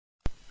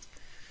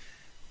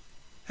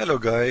Hello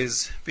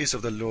guys, peace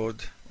of the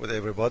Lord with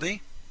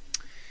everybody.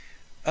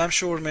 I'm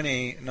sure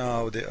many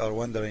now they are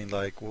wondering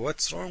like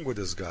what's wrong with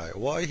this guy?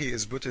 Why he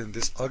is putting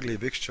this ugly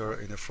picture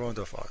in the front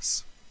of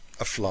us?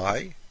 A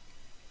fly?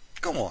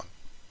 Come on.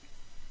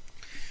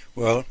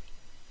 Well,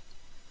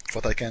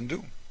 what I can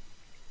do?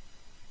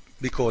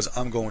 Because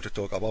I'm going to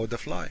talk about the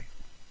fly.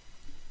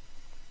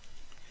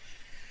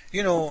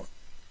 You know,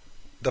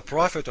 the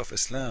Prophet of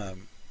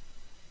Islam,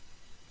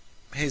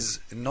 his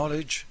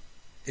knowledge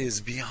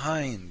is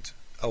behind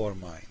our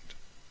mind.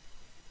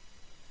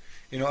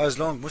 You know, as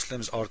long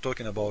Muslims are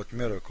talking about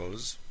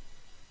miracles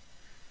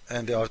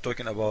and they are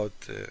talking about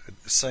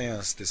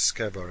science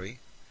discovery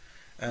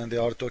and they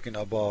are talking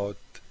about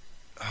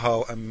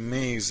how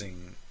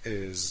amazing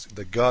is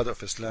the God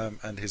of Islam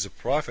and his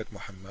Prophet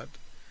Muhammad,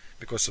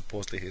 because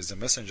supposedly he is the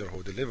messenger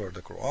who delivered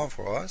the Quran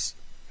for us.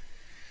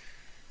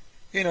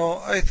 You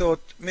know, I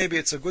thought maybe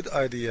it's a good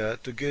idea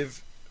to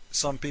give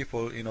some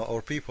people,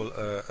 our people,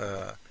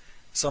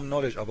 some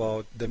knowledge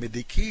about the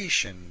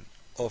medication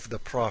of the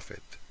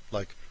Prophet,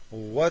 like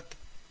what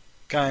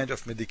kind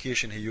of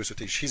medication he used to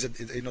teach.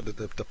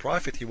 The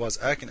Prophet, he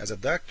was acting as a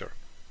doctor.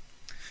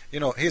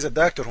 He's a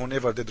doctor who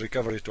never did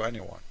recovery to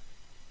anyone.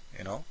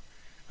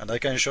 And I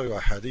can show you a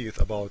hadith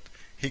about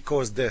he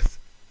caused death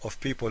of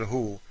people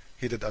who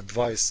he did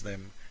advise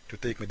them to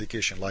take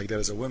medication. Like there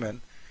is a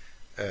woman,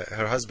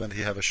 her husband,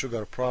 he have a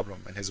sugar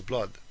problem in his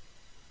blood.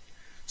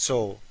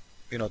 So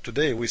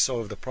today we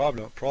solve the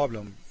problem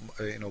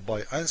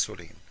by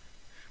insulin.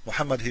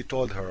 Muhammad, he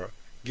told her,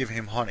 give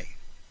him honey.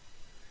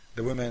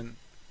 The woman,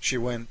 she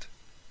went,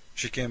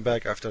 she came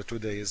back after 2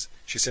 days.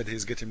 She said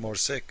he's getting more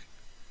sick.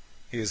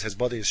 His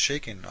body is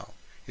shaking now.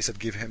 He said,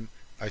 give him,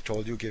 I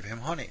told you, give him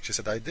honey. She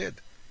said, I did.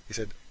 He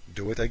said,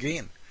 do it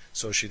again.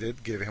 So she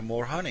did, give him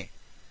more honey.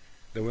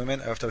 The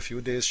woman, after a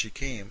few days, she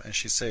came and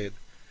she said,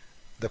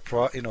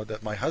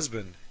 that my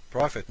husband,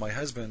 Prophet, my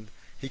husband,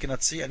 he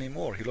cannot see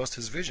anymore. He lost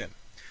his vision.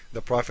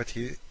 The Prophet,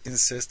 he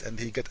insists and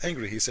he get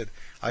angry. He said,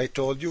 I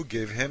told you,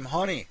 give him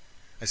honey.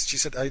 And she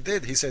said, I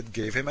did. He said,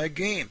 give him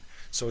again.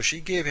 So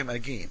she gave him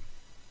again.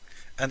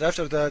 And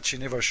after that, she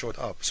never showed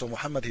up. So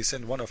Muhammad, he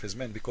sent one of his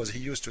men, because he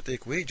used to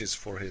take wages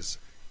for this.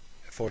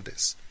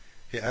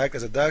 He acted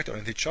as a doctor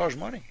and he charged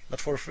money,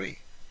 not for free.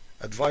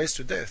 Advice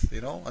to death,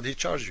 and he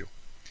charged you.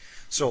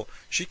 So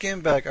she came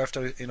back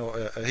after,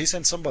 he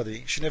sent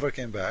somebody. She never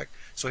came back.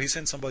 So he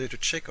sent somebody to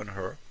check on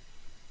her.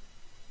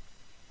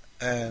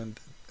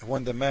 And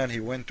when the man,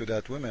 he went to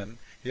that woman,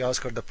 he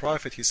asked her, the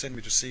Prophet, he sent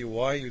me to see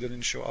why you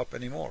didn't show up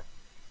anymore.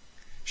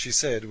 She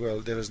said,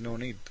 well, there is no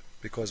need,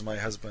 because my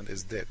husband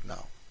is dead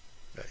now.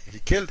 He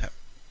killed him.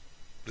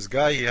 This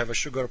guy, he have a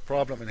sugar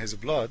problem in his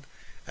blood,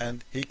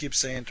 and he keeps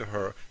saying to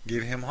her,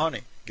 give him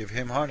honey, give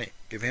him honey,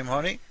 give him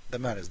honey. The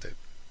man is dead.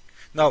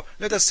 Now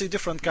let us see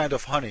different kind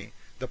of honey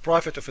the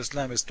Prophet of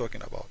Islam is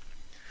talking about.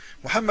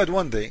 Muhammad,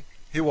 one day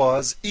he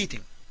was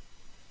eating,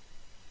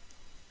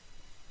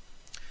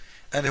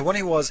 and when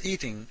he was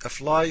eating, a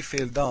fly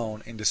fell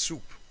down in the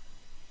soup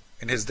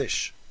in his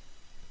dish.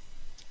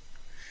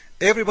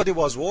 Everybody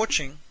was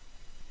watching.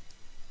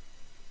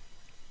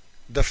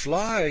 The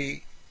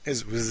fly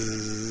is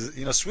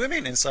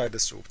swimming inside the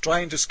soup,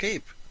 trying to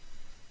escape.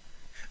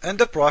 And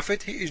the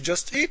Prophet, he is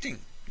just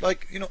eating.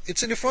 Like,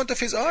 it's in front of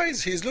his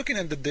eyes. He is looking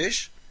at the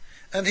dish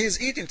and he is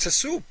eating. It's a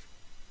soup.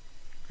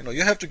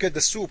 You have to get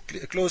the soup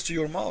close to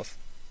your mouth.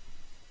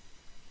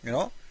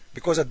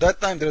 Because at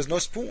that time there is no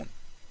spoon.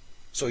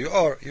 So he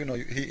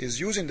is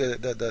using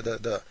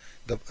the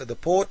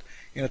pot,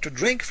 to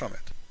drink from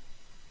it.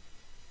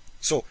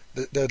 So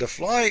the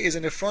fly is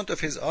in the front of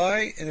his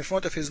eye, in the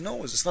front of his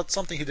nose. It's not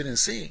something he didn't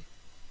see.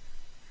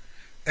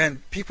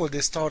 And people,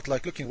 they start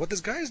like looking what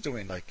this guy is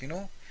doing. Like,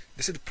 they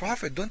said,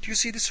 Prophet, don't you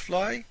see this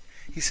fly?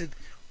 He said,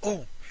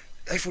 oh,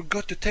 I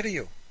forgot to tell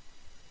you.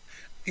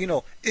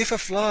 If a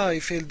fly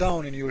fell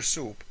down in your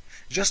soup,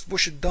 just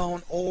push it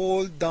down,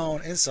 all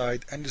down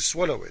inside, and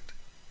swallow it.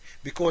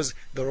 Because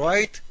the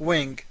right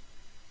wing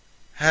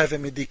have a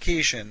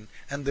medication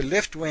and the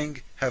left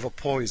wing have a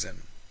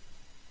poison.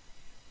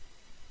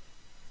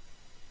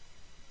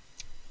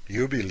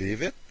 You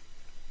believe it?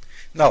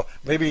 Now,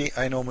 maybe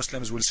I know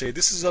Muslims will say,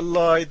 this is a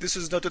lie, this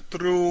is not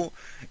true,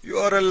 you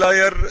are a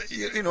liar.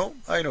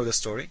 I know the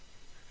story.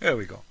 Here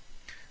we go.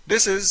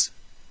 This is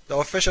the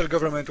official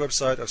government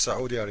website of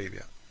Saudi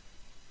Arabia.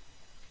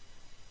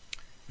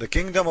 The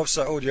Kingdom of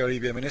Saudi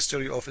Arabia,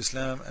 Ministry of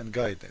Islam and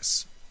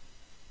Guidance.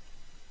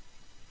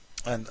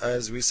 And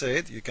as we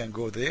said, you can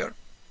go there.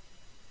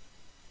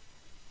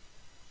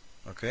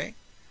 Okay.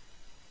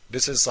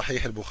 This is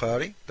Sahih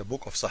al-Bukhari, the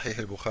book of Sahih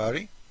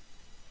al-Bukhari.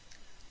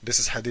 This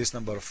is hadith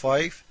number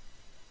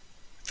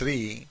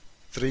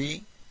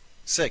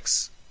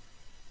 5336.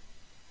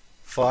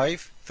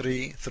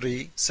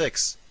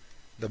 5336.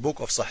 The book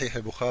of Sahih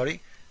al-Bukhari,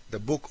 the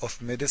book of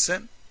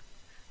medicine.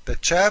 The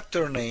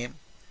chapter name,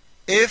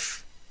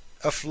 if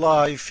a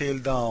fly fell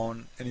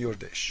down in your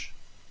dish.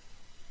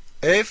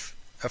 If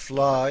a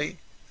fly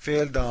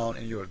fell down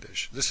in your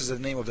dish. This is the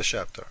name of the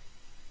chapter.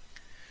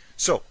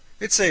 So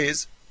it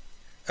says,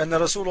 أن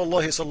رسول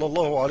الله صلى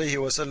الله عليه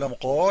وسلم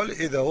قال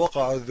إذا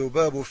وقع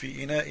الذباب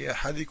في إناء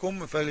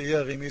أحدكم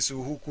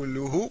فليغمسه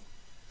كله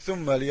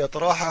ثم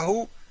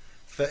ليطرحه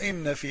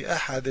فإن في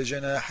أحد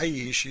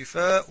جناحيه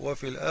شفاء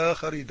وفي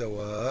الآخر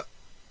دواء.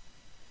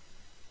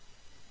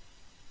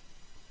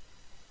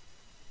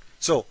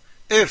 So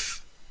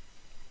if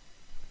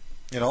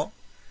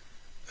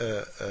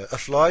a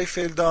fly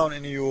fell down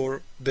in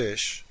your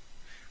dish,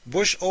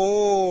 push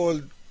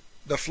all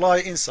the fly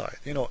inside.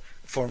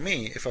 For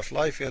me, if a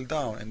fly fell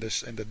down in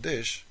the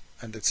dish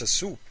and it's a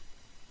soup,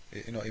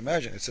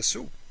 imagine it's a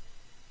soup,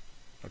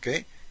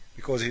 okay?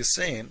 Because he's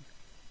saying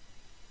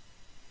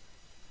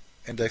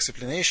in the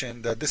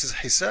explanation that this is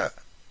hisa.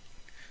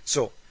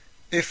 So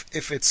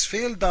if it's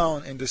fell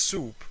down in the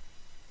soup,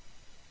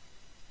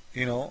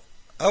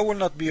 I will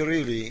not be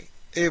really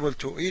able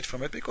to eat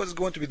from it because it's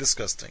going to be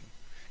disgusting.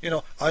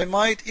 I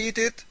might eat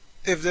it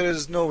if there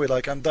is no way,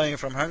 like I'm dying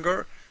from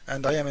hunger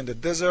and I am in the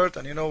desert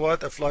and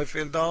a fly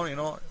fell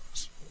down,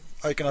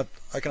 I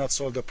cannot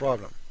solve the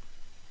problem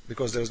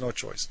because there is no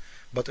choice.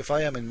 But if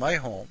I am in my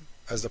home,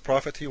 as the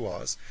Prophet he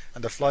was,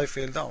 and the fly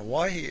fell down,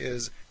 why he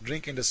is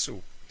drinking the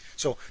soup?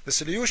 So the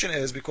solution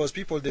is because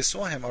people, they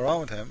saw him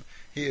around him,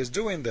 he is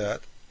doing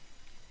that,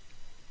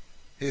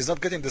 he is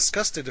not getting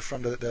disgusted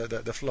from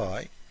the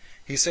fly.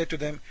 He said to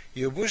them,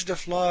 you push the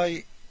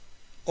fly,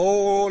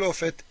 all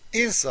of it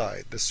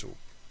inside the soup.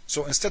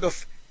 So instead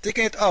of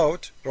taking it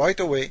out right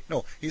away,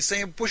 no, he's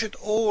saying push it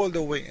all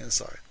the way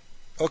inside.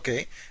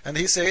 Okay, and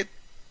he said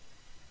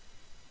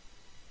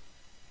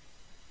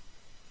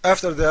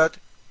after that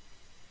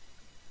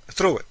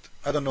throw it.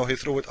 I don't know, he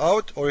threw it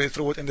out or he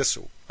threw it in the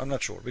soup. I'm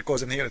not sure,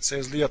 because in here it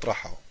says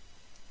liyatrahahu.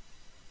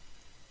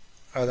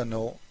 I don't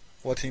know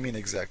what he means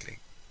exactly.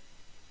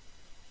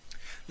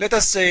 Let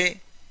us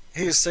say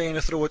he is saying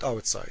throw it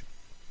outside.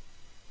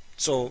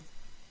 So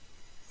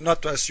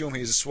not to assume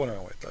he is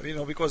swallowing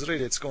it, because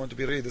really it's going to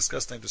be really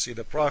disgusting to see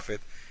the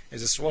Prophet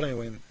is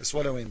swallowing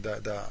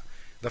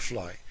the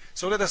fly.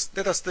 So let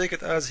us take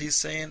it as he's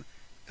saying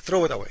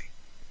throw it away.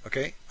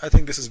 Okay, I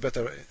think this is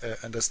better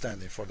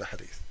understanding for the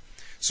hadith.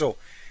 So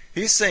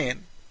he's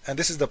saying, and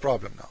this is the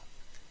problem now,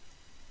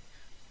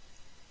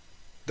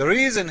 the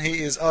reason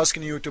he is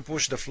asking you to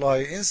push the fly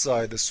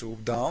inside the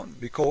soup down,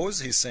 because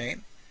he's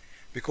saying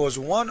because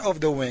one of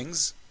the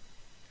wings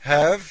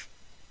have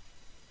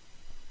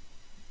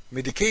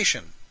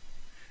medication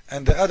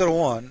and the other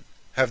one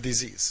have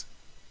disease.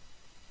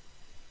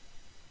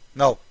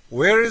 Now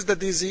where is the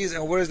disease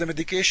and where is the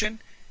medication?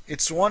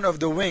 It's one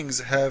of the wings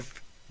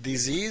have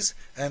disease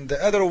and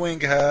the other wing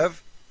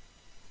have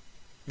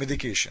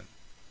medication.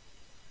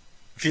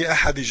 في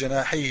أحد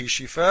جناحيه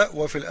شفاء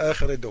وفي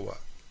الآخر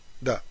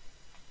دواء.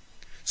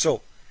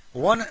 So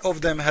one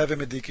of them have a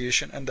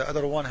medication and the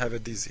other one have a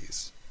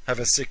disease, have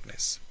a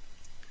sickness.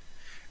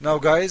 Now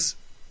guys,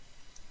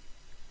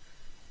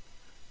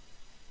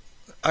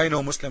 I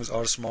know Muslims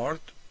are smart,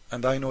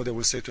 and I know they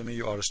will say to me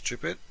you are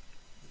stupid,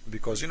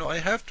 because I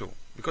have to,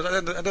 because I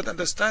don't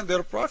understand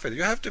their Prophet.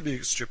 You have to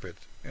be stupid.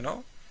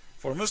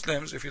 For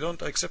Muslims, if you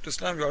don't accept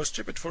Islam, you are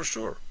stupid for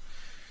sure.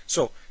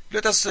 So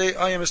let us say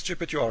I am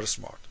stupid, you are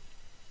smart.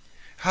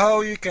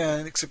 How you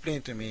can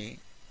explain to me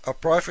a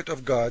Prophet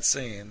of God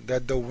saying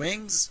that the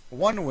wings,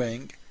 one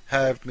wing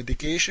have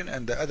medication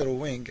and the other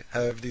wing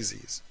have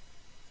disease?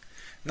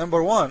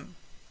 Number one,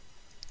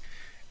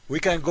 we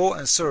can go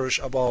and search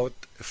about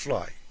a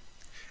fly.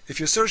 If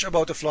you search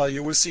about a fly,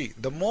 you will see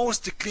the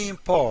most clean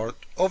part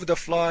of the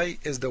fly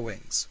is the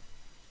wings.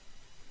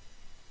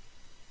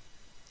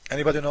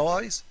 Anybody know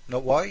why?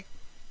 Why?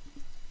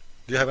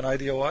 Do you have an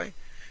idea why?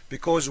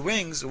 Because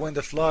wings, when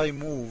the fly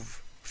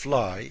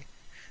fly,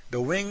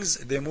 the wings,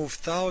 they move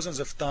thousands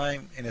of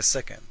times in a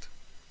second.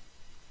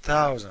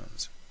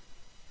 Thousands.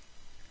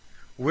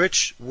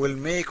 Which will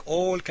make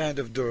all kind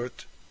of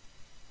dirt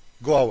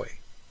go away.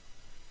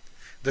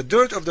 The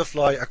dirt of the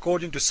fly,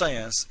 according to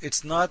science,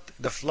 it's not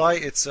the fly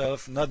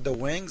itself, not the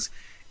wings,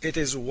 it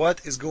is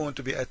what is going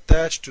to be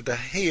attached to the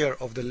hair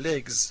of the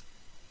legs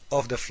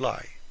of the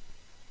fly.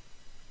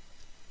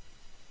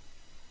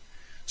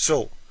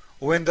 So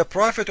when the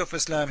Prophet of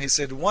Islam, he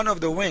said one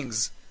of the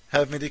wings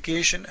have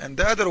medication and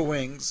the other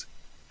wings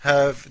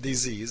have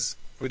disease,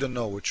 we don't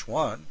know which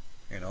one.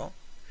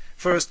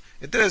 First,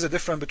 there is a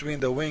difference between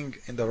the wing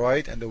in the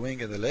right and the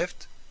wing in the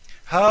left.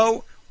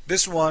 How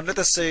this one, let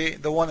us say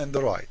the one in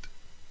the right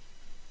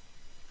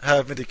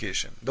have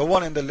medication, the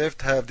one in the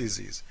left have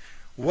disease.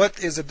 What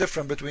is the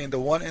difference between the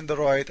one in the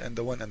right and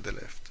the one in the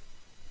left?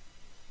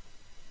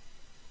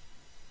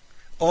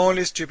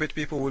 Only stupid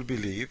people will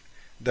believe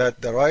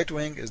that the right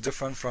wing is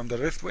different from the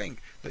left wing.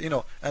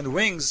 And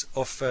wings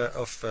of a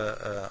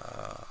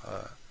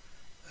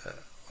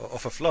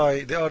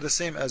fly, they are the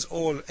same as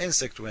all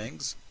insect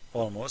wings,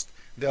 almost.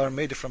 They are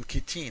made from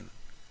chitin,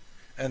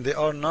 and they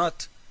are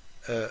not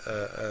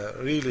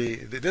really,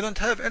 they don't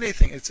have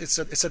anything. It's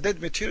a dead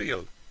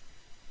material.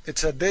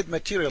 It's a dead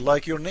material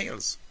like your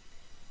nails.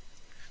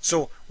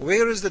 So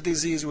where is the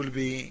disease will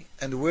be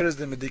and where is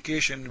the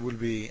medication will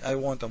be? I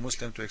want a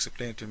Muslim to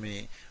explain to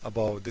me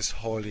about this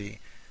holy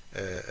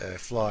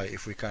fly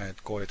if we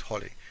can't call it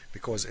holy?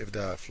 Because if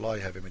the fly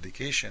have a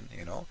medication,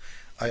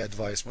 I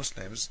advise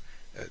Muslims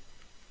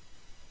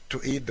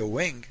to eat the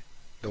wing,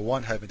 the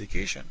one have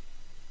medication.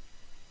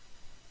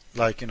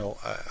 Like,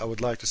 I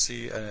would like to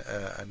see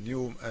a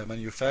new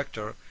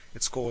manufacturer.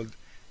 It's called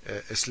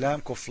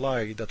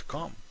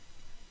islamcofly.com.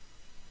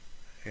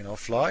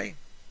 Fly.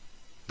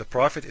 The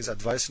Prophet is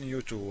advising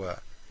you to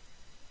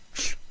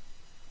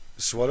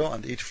swallow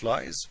and eat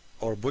flies,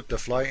 or put the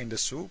fly in the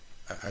soup.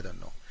 I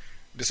don't know.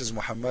 This is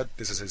Muhammad.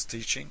 This is his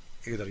teaching.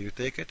 Either you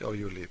take it or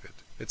you leave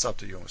it. It's up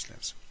to you,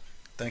 Muslims.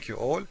 Thank you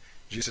all.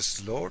 Jesus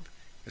is Lord.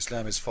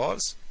 Islam is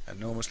false, and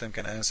no Muslim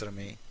can answer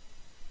me.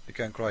 You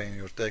can cry in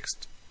your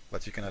text,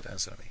 but you cannot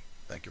answer me.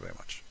 Thank you very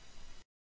much.